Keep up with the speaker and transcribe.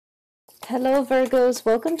Hello Virgos,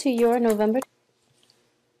 welcome to your November.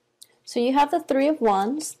 So you have the Three of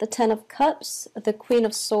Wands, the Ten of Cups, the Queen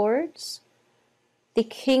of Swords, the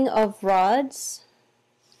King of Rods,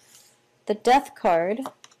 the Death card,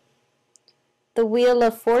 the Wheel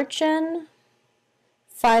of Fortune,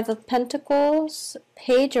 Five of Pentacles,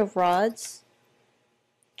 Page of Rods,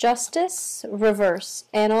 Justice, Reverse,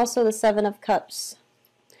 and also the Seven of Cups.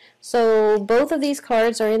 So both of these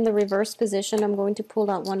cards are in the reverse position. I'm going to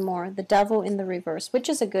pull out one more, the Devil in the reverse, which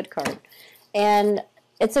is a good card. And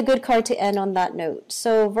it's a good card to end on that note.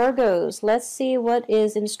 So Virgos, let's see what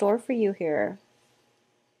is in store for you here.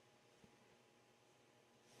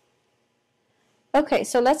 Okay,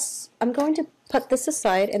 so I'm going to put this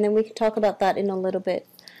aside and then we can talk about that in a little bit.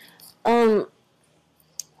 It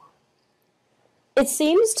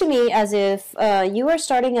seems to me as if you are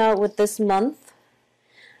starting out with this month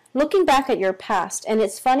looking back at your past, and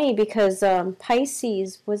it's funny because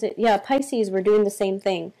Pisces, was it? Yeah, Pisces were doing the same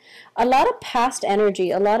thing. A lot of past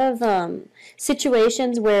energy, a lot of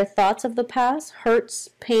situations where thoughts of the past, hurts,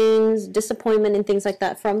 pains, disappointment, and things like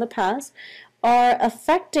that from the past are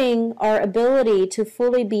affecting our ability to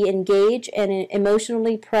fully be engaged and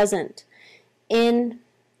emotionally present in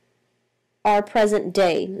our present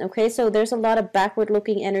day. Okay, so there's a lot of backward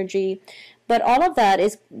looking energy, but all of that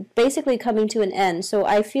is basically coming to an end. So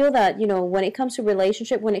I feel that, when it comes to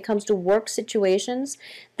relationship, when it comes to work situations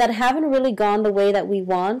that haven't really gone the way that we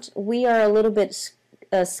want, we are a little bit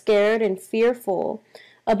scared and fearful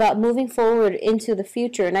about moving forward into the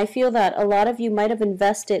future. And I feel that a lot of you might have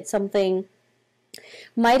invested something,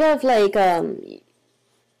 might have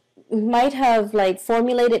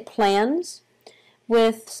formulated plans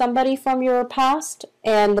with somebody from your past,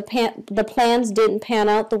 and the plans didn't pan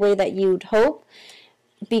out the way that you'd hope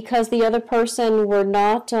because the other person were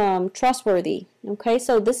not trustworthy. Okay,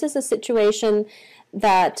 so this is a situation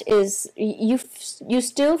that is, you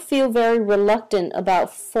still feel very reluctant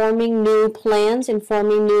about forming new plans and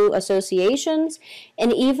forming new associations,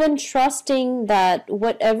 and even trusting that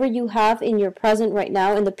whatever you have in your present right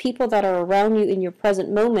now and the people that are around you in your present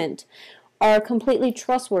moment are completely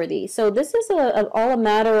trustworthy. So this is all a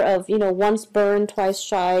matter of, once burned, twice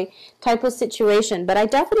shy type of situation. But I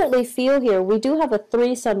definitely feel here we do have a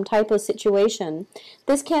threesome type of situation.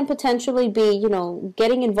 This can potentially be,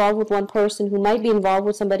 getting involved with one person who might be involved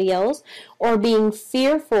with somebody else, or being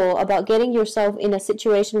fearful about getting yourself in a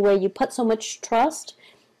situation where you put so much trust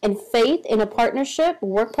and faith in a partnership,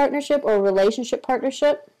 work partnership, or relationship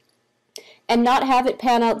partnership, and not have it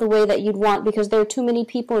pan out the way that you'd want because there are too many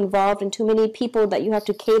people involved and too many people that you have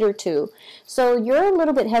to cater to. So you're a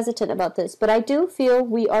little bit hesitant about this, but I do feel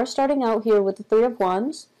we are starting out here with the Three of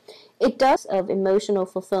Wands. It does of emotional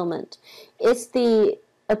fulfillment. It's the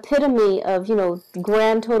epitome of,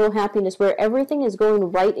 grand total happiness where everything is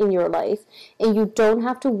going right in your life and you don't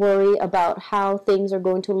have to worry about how things are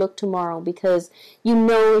going to look tomorrow because you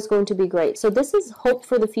know it's going to be great. So this is hope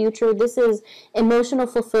for the future. This is emotional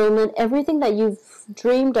fulfillment, everything that you've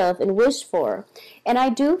dreamed of and wished for. And I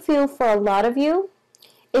do feel for a lot of you,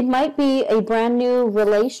 it might be a brand new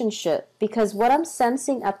relationship because what I'm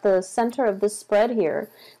sensing at the center of this spread here,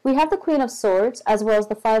 we have the Queen of Swords as well as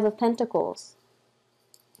the Five of Pentacles.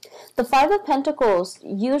 The Five of Pentacles,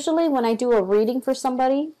 usually when I do a reading for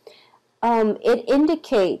somebody, it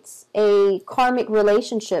indicates a karmic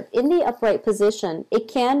relationship in the upright position. It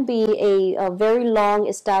can be a very long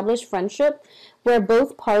established friendship where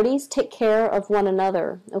both parties take care of one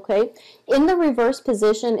another, okay? In the reverse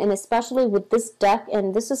position, and especially with this deck,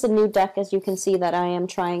 and this is a new deck as you can see that I am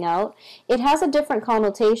trying out, it has a different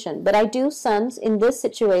connotation, but I do sense in this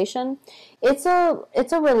situation, it's a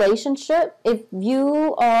relationship. If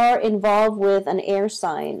you are involved with an air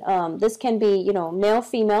sign, this can be, male,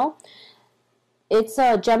 female. It's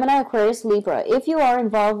Gemini, Aquarius, Libra. If you are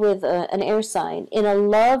involved with an air sign in a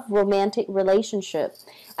love romantic relationship,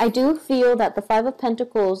 I do feel that the Five of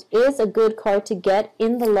Pentacles is a good card to get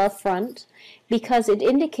in the love front because it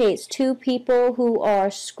indicates two people who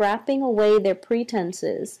are scrapping away their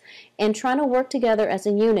pretenses and trying to work together as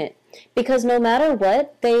a unit. Because no matter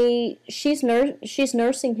what, she's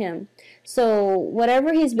nursing him. So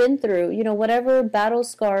whatever he's been through, whatever battle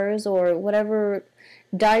scars or whatever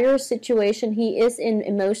dire situation he is in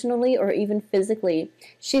emotionally or even physically,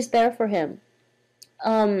 she's there for him.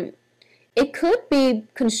 It could be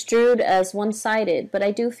construed as one-sided, but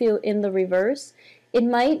I do feel in the reverse, it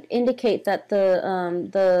might indicate that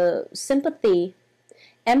the sympathy,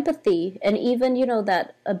 empathy, and even,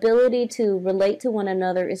 that ability to relate to one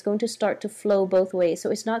another is going to start to flow both ways.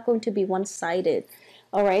 So it's not going to be one-sided.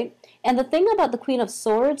 All right. And the thing about the Queen of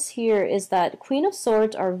Swords here is that Queen of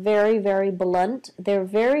Swords are very, very blunt. They're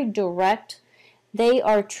very direct. They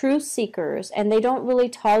are truth seekers, and they don't really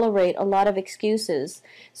tolerate a lot of excuses.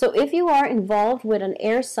 So if you are involved with an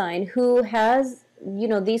air sign who has,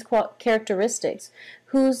 these characteristics,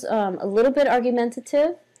 who's a little bit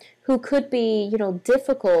argumentative, who could be,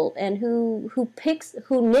 difficult, and who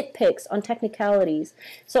nitpicks on technicalities.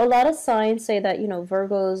 So a lot of signs say that,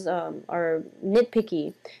 Virgos are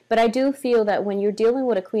nitpicky. But I do feel that when you're dealing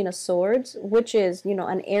with a Queen of Swords, which is,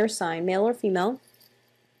 an air sign, male or female,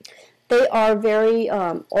 they are very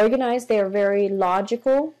organized. They are very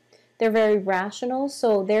logical. They're very rational.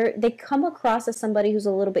 So they come across as somebody who's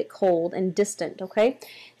a little bit cold and distant, okay?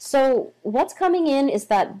 So what's coming in is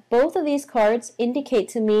that both of these cards indicate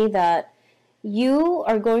to me that you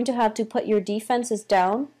are going to have to put your defenses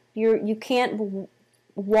down. You can't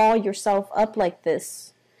wall yourself up like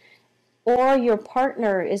this. Or your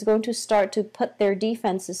partner is going to start to put their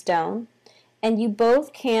defenses down. And you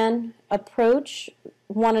both can approach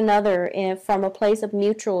one another from a place of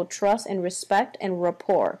mutual trust and respect and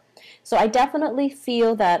rapport. So I definitely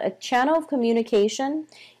feel that a channel of communication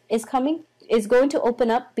is going to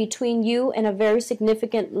open up between you and a very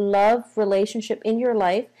significant love relationship in your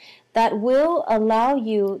life that will allow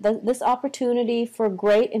you this opportunity for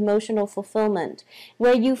great emotional fulfillment,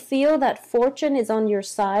 where you feel that fortune is on your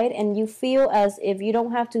side and you feel as if you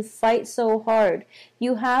don't have to fight so hard.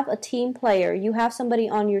 You have a team player. You have somebody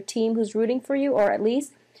on your team who's rooting for you, or at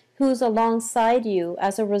least who's alongside you.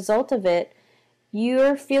 As a result of it,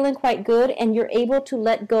 you're feeling quite good and you're able to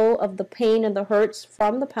let go of the pain and the hurts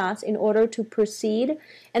from the past in order to proceed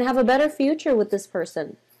and have a better future with this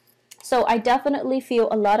person. So I definitely feel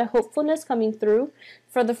a lot of hopefulness coming through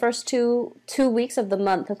for the first two weeks of the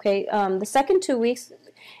month, okay? The second 2 weeks,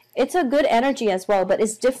 it's a good energy as well, but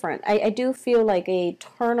it's different. I do feel like a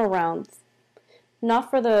turnaround, not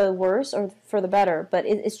for the worse or for the better, but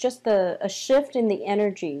it's just a shift in the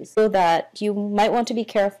energies so that you might want to be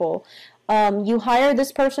careful. You hire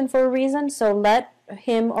this person for a reason, so let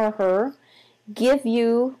him or her give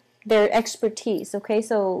you their expertise, okay?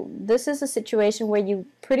 So this is a situation where you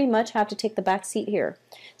pretty much have to take the back seat here.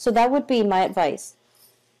 So that would be my advice.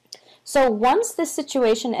 So once this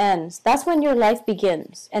situation ends, that's when your life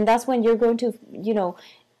begins. And that's when you're going to,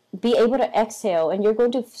 be able to exhale, and you're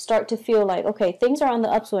going to start to feel like, okay, things are on the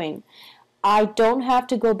upswing. I don't have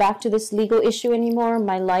to go back to this legal issue anymore.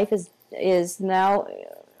 My life is now,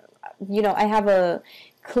 I have a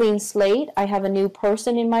clean slate. I have a new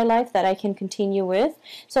person in my life that I can continue with.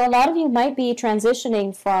 So a lot of you might be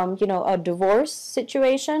transitioning from, a divorce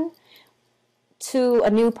situation to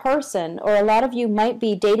a new person, or a lot of you might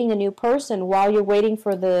be dating a new person while you're waiting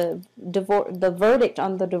for the verdict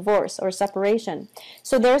on the divorce or separation.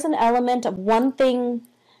 So there's an element of one thing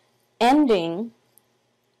ending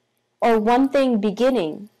or one thing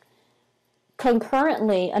beginning.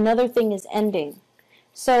 Concurrently, another thing is ending.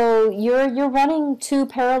 So you're running two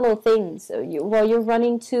parallel things. You're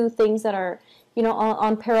running two things that are,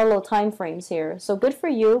 on parallel time frames here. So good for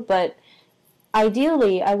you, but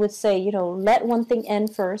ideally, I would say, let one thing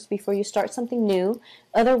end first before you start something new.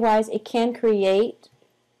 Otherwise, it can create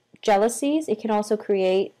jealousies. It can also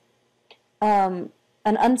create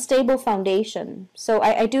an unstable foundation. So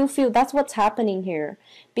I do feel that's what's happening here,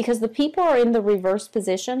 because the people are in the reverse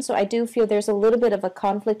position. So I do feel there's a little bit of a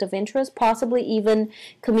conflict of interest, possibly even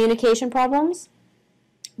communication problems.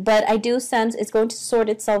 But I do sense it's going to sort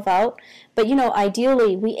itself out. But,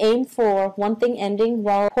 ideally, we aim for one thing ending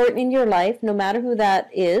while important in your life, no matter who that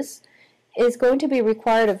is going to be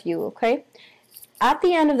required of you, okay? At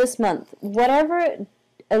the end of this month, whatever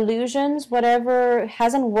illusions, whatever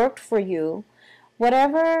hasn't worked for you,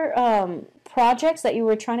 whatever projects that you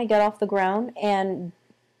were trying to get off the ground, and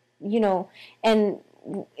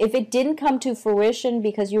if it didn't come to fruition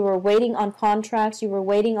because you were waiting on contracts, you were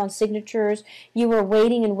waiting on signatures, you were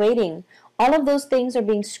waiting and waiting, all of those things are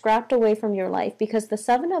being scrapped away from your life, because the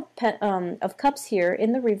Seven of Cups here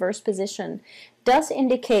in the reverse position does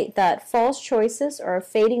indicate that false choices are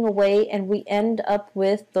fading away and we end up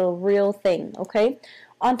with the real thing, okay?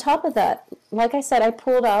 On top of that, like I said, I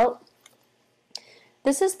pulled out,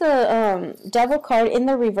 this is the Devil card in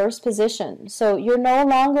the reverse position. So you're no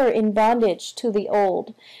longer in bondage to the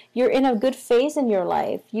old. You're in a good phase in your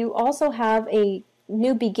life. You also have a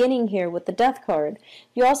new beginning here with the Death card.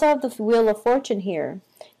 You also have the Wheel of Fortune here.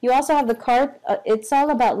 You also have the card, it's all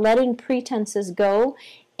about letting pretenses go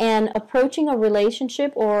and approaching a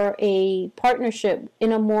relationship or a partnership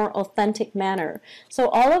in a more authentic manner. So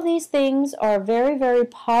all of these things are very, very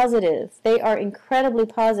positive. They are incredibly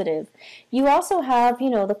positive. You also have,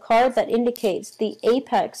 the card that indicates the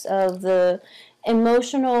apex of the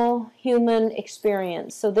emotional human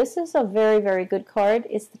experience. So this is a very, very good card.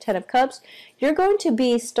 It's the Ten of Cups. You're going to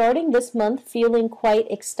be starting this month feeling quite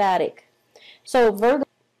ecstatic. So Virgo,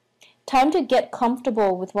 time to get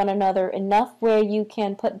comfortable with one another enough where you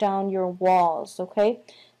can put down your walls, okay?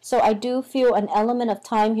 So I do feel an element of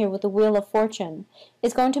time here with the Wheel of Fortune.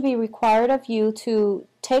 It's going to be required of you to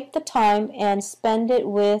take the time and spend it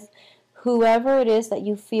with whoever it is that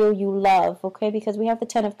you feel you love, okay? Because we have the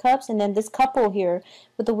Ten of Cups and then this couple here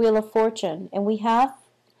with the Wheel of Fortune. And we have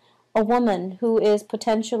a woman who is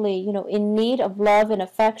potentially, in need of love and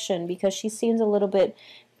affection because she seems a little bit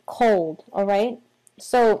cold, all right?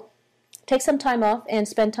 So take some time off and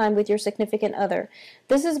spend time with your significant other.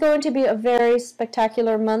 This is going to be a very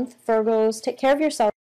spectacular month, Virgos. Take care of yourself.